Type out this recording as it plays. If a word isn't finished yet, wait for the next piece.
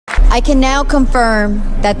I can now confirm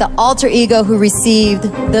that the alter ego who received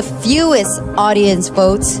the fewest audience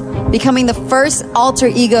votes, becoming the first alter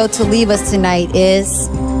ego to leave us tonight, is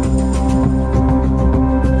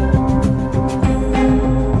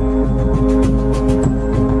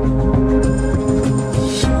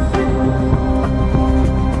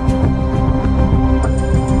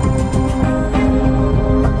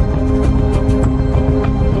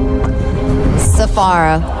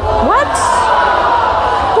Safara. What?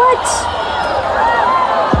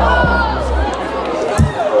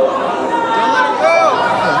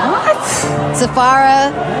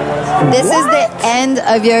 Safara, this is the end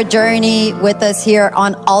of your journey with us here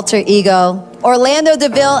on Alter Ego. Orlando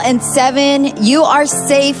DeVille and 7, you are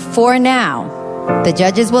safe for now. The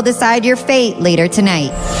judges will decide your fate later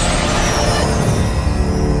tonight.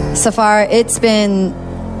 Safara, it's been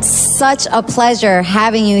such a pleasure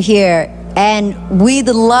having you here, and we'd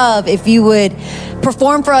love if you would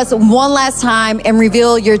perform for us one last time and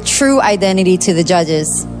reveal your true identity to the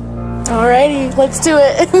judges. Alrighty, let's do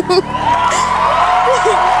it.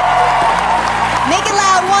 Make it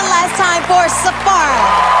loud one last time for Safara.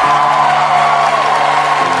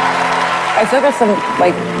 I feel like that's the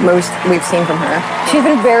most we've seen from her. She's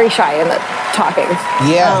been very shy in the talking.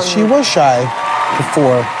 Yeah, she was shy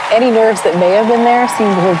before. Any nerves that may have been there seem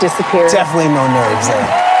to have disappeared. Definitely no nerves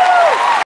there.